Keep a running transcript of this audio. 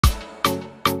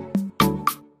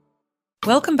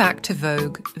Welcome back to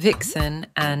Vogue, Vixen,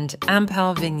 and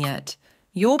Ampel Vignette,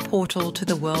 your portal to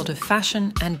the world of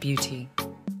fashion and beauty.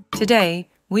 Today,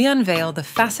 we unveil the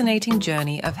fascinating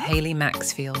journey of Hayley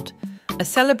Maxfield, a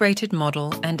celebrated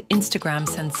model and Instagram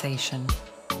sensation.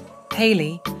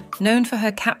 Hayley, known for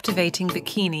her captivating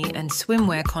bikini and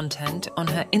swimwear content on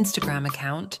her Instagram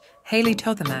account, Hayley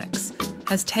Max,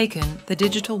 has taken the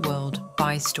digital world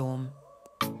by storm.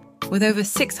 With over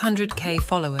 600k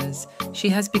followers, she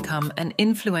has become an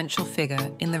influential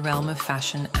figure in the realm of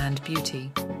fashion and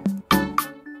beauty.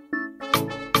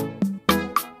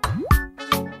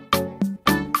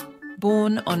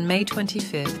 Born on May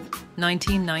 25,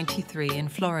 1993 in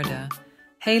Florida,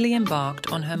 Hayley embarked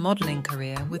on her modeling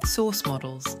career with Source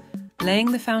Models,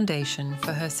 laying the foundation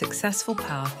for her successful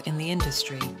path in the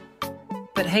industry.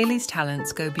 But Hayley's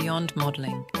talents go beyond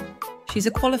modeling. She's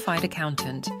a qualified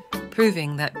accountant,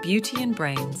 proving that beauty and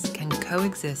brains can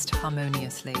coexist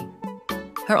harmoniously.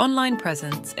 Her online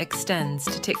presence extends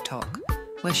to TikTok,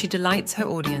 where she delights her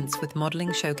audience with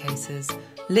modeling showcases,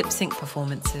 lip-sync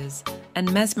performances,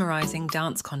 and mesmerizing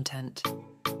dance content.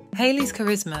 Hayley's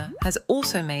charisma has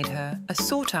also made her a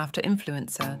sought-after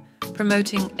influencer,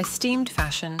 promoting esteemed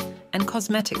fashion and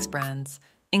cosmetics brands,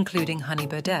 including Honey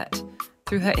Birdette,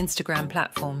 through her Instagram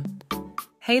platform.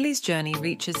 Hayley's journey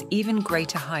reaches even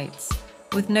greater heights,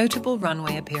 with notable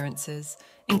runway appearances,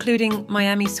 including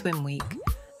Miami Swim Week,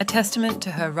 a testament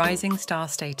to her rising star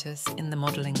status in the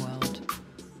modeling world.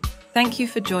 Thank you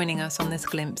for joining us on this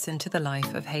glimpse into the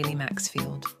life of Hayley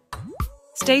Maxfield.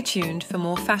 Stay tuned for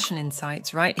more fashion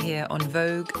insights right here on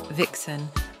Vogue, Vixen,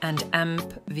 and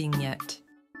Amp Vignette.